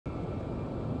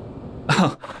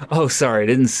Oh, sorry,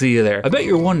 didn't see you there. I bet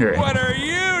you're wondering. What are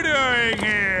you doing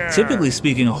here? Typically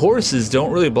speaking, horses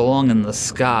don't really belong in the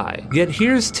sky. Yet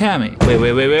here's Tammy.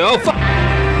 Wait, oh fuck!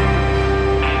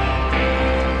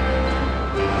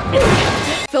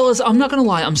 Fellas, I'm not gonna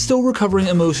lie, I'm still recovering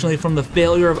emotionally from the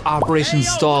failure of Operation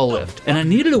Stal-Lift, and I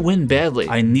needed a win badly.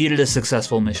 I needed a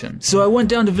successful mission. So I went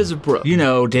down to visit Brooke. You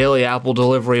know, daily apple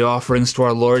delivery offerings to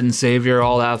our Lord and Savior,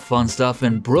 all that fun stuff,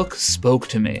 and Brooke spoke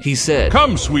to me. He said,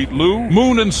 "Come, sweet Lou,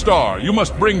 moon and star, you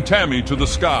must bring Tammy to the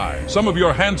sky. Some of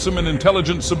your handsome and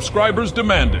intelligent subscribers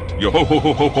demand it. Yo ho ho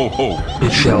ho ho ho ho.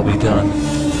 It shall be done."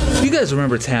 You guys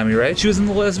remember Tammy, right? She was in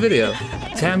the last video.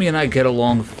 Tammy and I get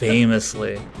along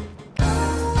famously.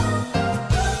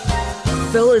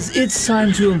 Fellas, it's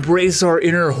time to embrace our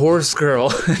inner horse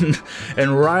girl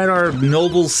and ride our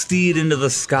noble steed into the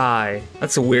sky.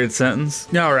 That's a weird sentence.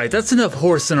 Alright, that's enough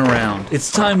horsing around.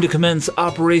 It's time to commence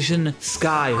Operation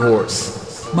Skyhorse.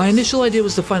 My initial idea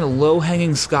was to find a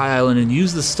low-hanging sky island and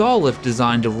use the Stal-Lift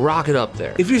design to rocket up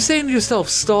there. If you're saying to yourself,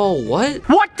 Stall what?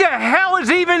 What the hell is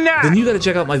even that? Then you gotta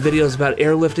check out my videos about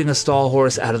airlifting a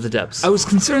Stalhorse out of the depths. I was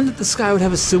concerned that the sky would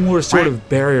have a similar sort of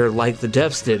barrier like the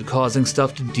depths did, causing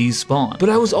stuff to despawn. But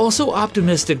I was also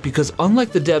optimistic because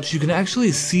unlike the depths, you can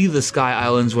actually see the sky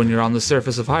islands when you're on the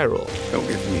surface of Hyrule. Don't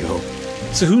give me hope.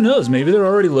 So who knows, maybe they're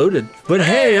already loaded. But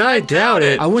hey, I doubt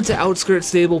it. I went to Outskirt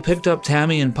Stable, picked up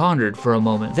Tammy, and pondered for a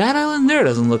moment. That island there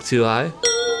doesn't look too high.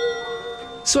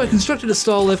 So I constructed a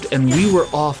Stal-Lift and we were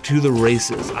off to the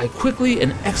races. I quickly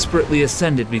and expertly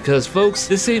ascended because, folks,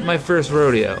 this ain't my first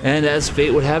rodeo. And as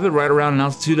fate would have it, right around an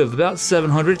altitude of about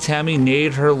 700, Tammy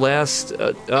neighed her last,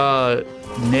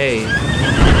 neigh.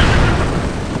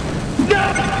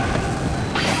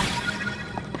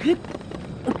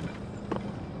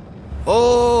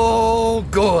 Oh,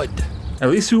 good.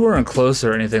 At least we weren't close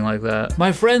or anything like that.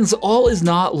 My friends, all is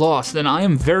not lost, and I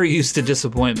am very used to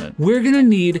disappointment. We're gonna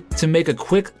need to make a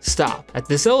quick stop at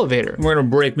this elevator. We're gonna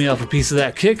break me off a piece of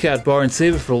that Kit Kat bar and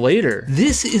save it for later.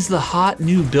 This is the hot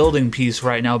new building piece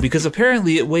right now because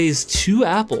apparently it weighs 2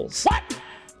 apples. What?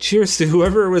 Cheers to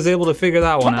whoever was able to figure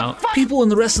that one out. People in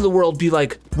the rest of the world be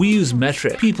like, we use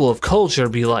metric. People of culture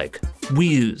be like, we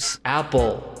use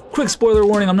apple. Quick spoiler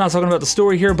warning, I'm not talking about the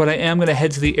story here, but I am gonna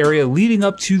head to the area leading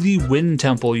up to the Wind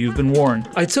Temple, you've been warned.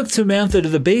 I took Tamantha to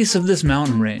the base of this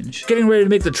mountain range, getting ready to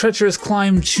make the treacherous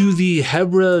climb to the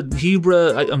HEB-rah,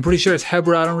 I'm pretty sure it's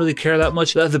HEB-rah, I don't really care that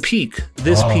much. The peak,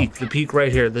 this peak, the peak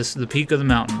right here, the peak of the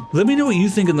mountain. Let me know what you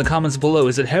think in the comments below,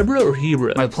 is it HEB-rah or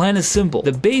HEEB-rah? My plan is simple.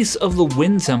 The base of the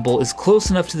Wind Temple is close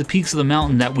enough to the peaks of the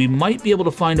mountain that we might be able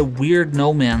to find a weird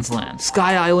no man's land.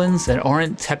 Sky islands that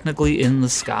aren't technically in the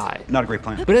sky. Not a great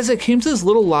plan. But as I came to this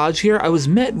little lodge here, I was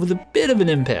met with a bit of an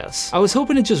impasse. I was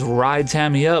hoping to just ride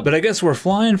Tammy up, but I guess we're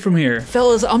flying from here.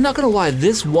 Fellas, I'm not gonna lie,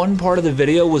 this one part of the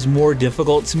video was more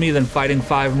difficult to me than fighting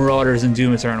 5 Marauders in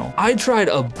Doom Eternal. I tried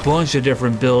a bunch of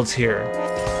different builds here.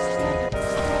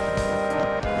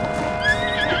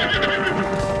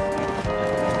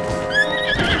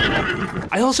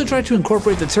 I also tried to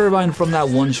incorporate the turbine from that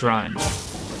one shrine.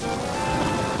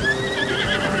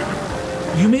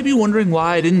 You may be wondering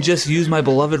why I didn't just use my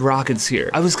beloved rockets here.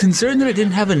 I was concerned that I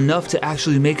didn't have enough to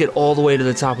actually make it all the way to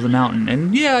the top of the mountain,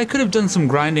 and yeah, I could have done some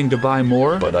grinding to buy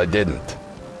more. But I didn't.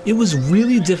 It was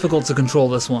really difficult to control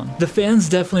this one. The fans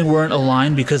definitely weren't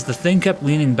aligned because the thing kept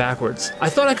leaning backwards. I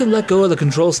thought I could let go of the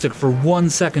control stick for 1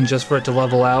 second just for it to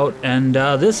level out, and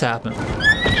this happened.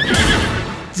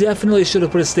 Definitely should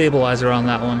have put a stabilizer on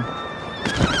that one.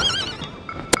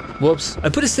 Whoops. I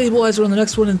put a stabilizer on the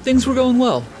next one and things were going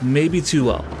well. Maybe too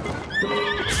well.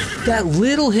 That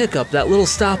little hiccup, that little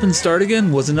stop and start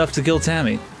again, was enough to kill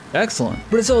Tammy. Excellent.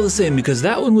 But it's all the same because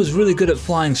that one was really good at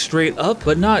flying straight up,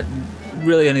 but not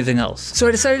really anything else. So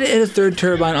I decided to add a 3rd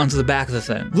turbine onto the back of the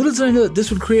thing. Little did I know that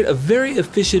this would create a very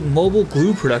efficient mobile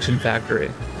glue production factory.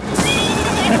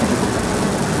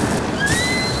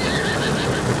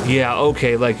 Yeah,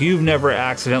 okay, like you've never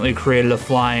accidentally created a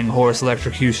flying horse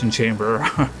electrocution chamber.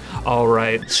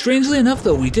 Alright. Strangely enough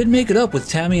though, we did make it up with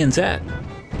Tammy and Zach.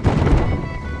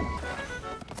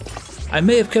 I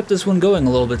may have kept this one going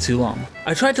a little bit too long.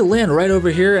 I tried to land right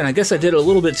over here and I guess I did it a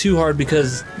little bit too hard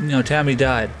because, you know, Tammy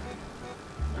died.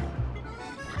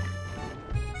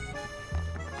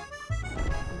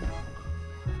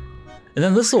 And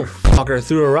then this little fucker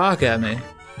threw a rock at me.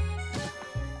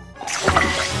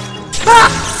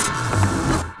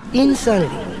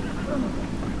 Insanity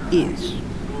is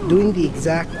doing the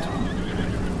exact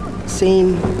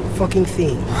same fucking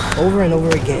thing over and over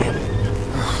again,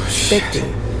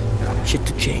 expecting shit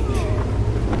to change.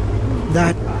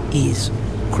 That is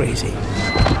crazy.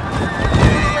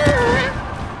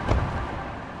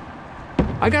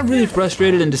 I got really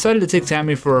frustrated and decided to take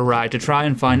Tammy for a ride to try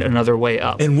and find another way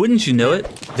up. And wouldn't you know it,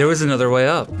 there was another way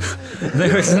up.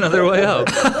 There was another way up.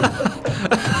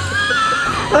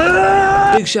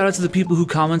 Big shout out to the people who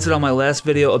commented on my last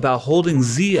video about holding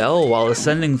ZL while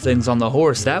ascending things on the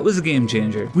horse. That was a game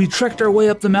changer. We trekked our way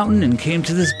up the mountain and came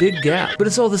to this big gap, but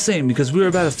it's all the same because we were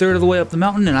about a third of the way up the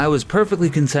mountain and I was perfectly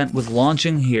content with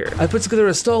launching here. I put together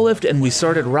a stall lift and we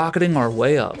started rocketing our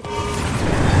way up.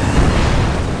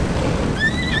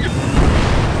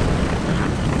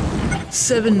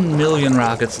 7 million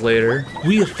rockets later,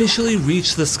 we officially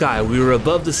reached the sky. We were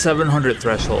above the 700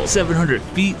 threshold. 700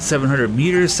 feet, 700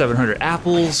 meters, 700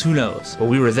 apples, who knows? But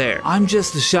we were there. I'm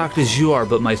just as shocked as you are,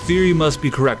 but my theory must be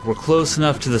correct. We're close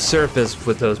enough to the surface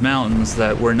with those mountains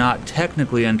that we're not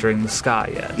technically entering the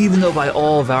sky yet, even though by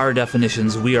all of our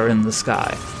definitions, we are in the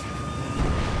sky.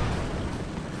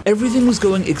 Everything was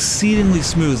going exceedingly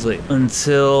smoothly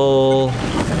until...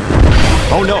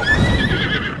 Oh no!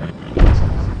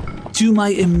 To my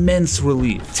immense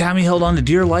relief, Tammy held on to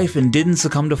dear life and didn't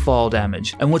succumb to fall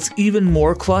damage. And what's even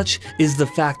more clutch is the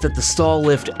fact that the stall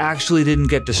lift actually didn't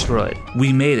get destroyed.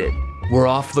 We made it. We're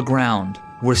off the ground.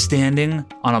 We're standing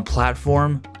on a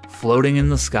platform floating in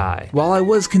the sky. While I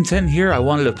was content here, I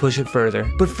wanted to push it further.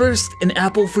 But first, an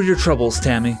apple for your troubles,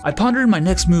 Tammy. I pondered my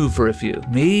next move for a few.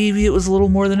 Maybe it was a little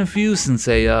more than a few since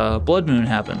a blood moon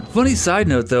happened. Funny side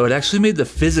note though, it actually made the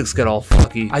physics get all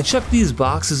fucky. I chucked these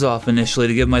boxes off initially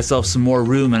to give myself some more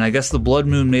room, and I guess the blood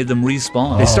moon made them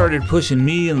respawn. They started pushing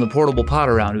me and the portable pot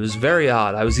around. It was very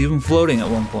odd. I was even floating at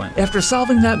one point. After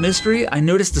solving that mystery, I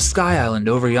noticed a sky island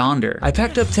over yonder. I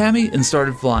packed up Tammy and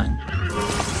started flying.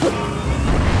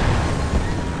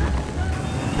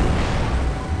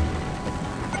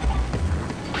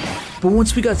 But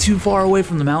once we got too far away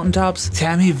from the mountaintops,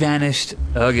 Tammy vanished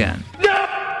again.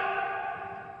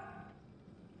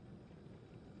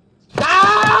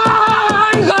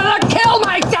 I'm gonna kill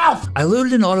myself! I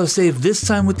loaded an autosave this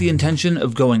time with the intention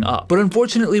of going up, but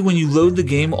unfortunately when you load the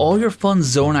game, all your fun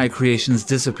Zonai creations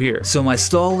disappear, so my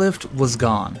stall lift was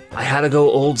gone. I had to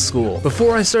go old school.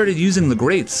 Before I started using the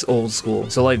grates old school,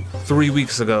 so like 3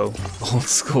 weeks ago, old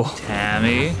school.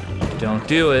 Tammy, don't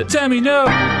do it. Tammy, no!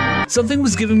 Something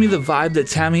was giving me the vibe that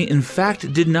Tammy, in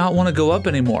fact, did not want to go up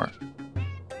anymore.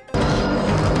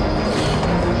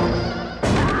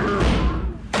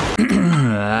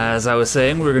 As I was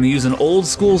saying, we were going to use an old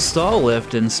school stall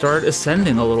lift and start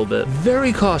ascending a little bit.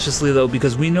 Very cautiously though,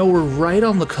 because we know we're right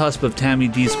on the cusp of Tammy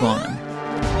despawning.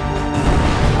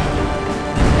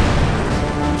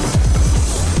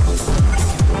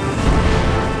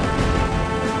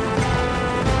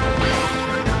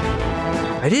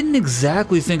 I didn't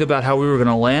exactly think about how we were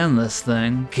gonna land this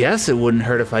thing. Guess it wouldn't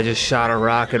hurt if I just shot a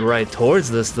rocket right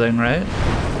towards this thing, right?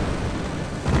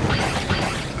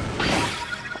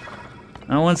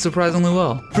 That went surprisingly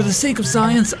well. For the sake of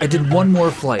science, I did one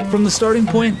more flight, from the starting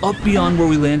point up beyond where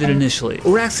we landed initially,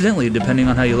 or accidentally, depending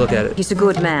on how you look at it. He's a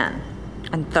good man,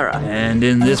 and thorough. And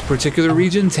in this particular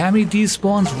region, Tammy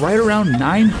despawns right around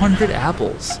 900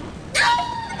 apples.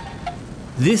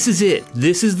 This is it.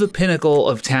 This is the pinnacle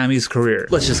of Tammy's career.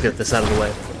 Let's just get this out of the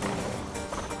way.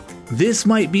 This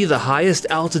might be the highest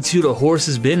altitude a horse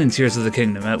has been in Tears of the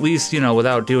Kingdom, at least, you know,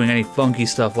 without doing any funky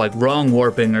stuff like wrong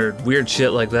warping or weird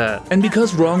shit like that. And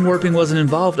because wrong warping wasn't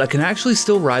involved, I can actually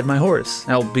still ride my horse,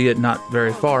 albeit not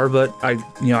very far, but I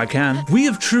can. We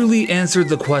have truly answered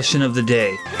the question of the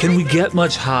day. Can we get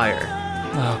much higher?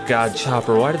 Oh god,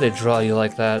 Chopper, why do they draw you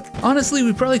like that? Honestly,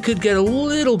 we probably could get a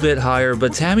little bit higher,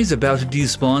 but Tammy's about to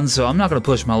despawn, so I'm not gonna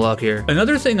push my luck here.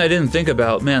 Another thing I didn't think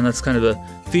about, man, that's kind of a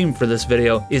theme for this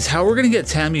video, is how we're gonna get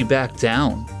Tammy back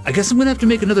down. I guess I'm gonna have to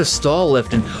make another stall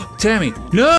lift and... Tammy, no!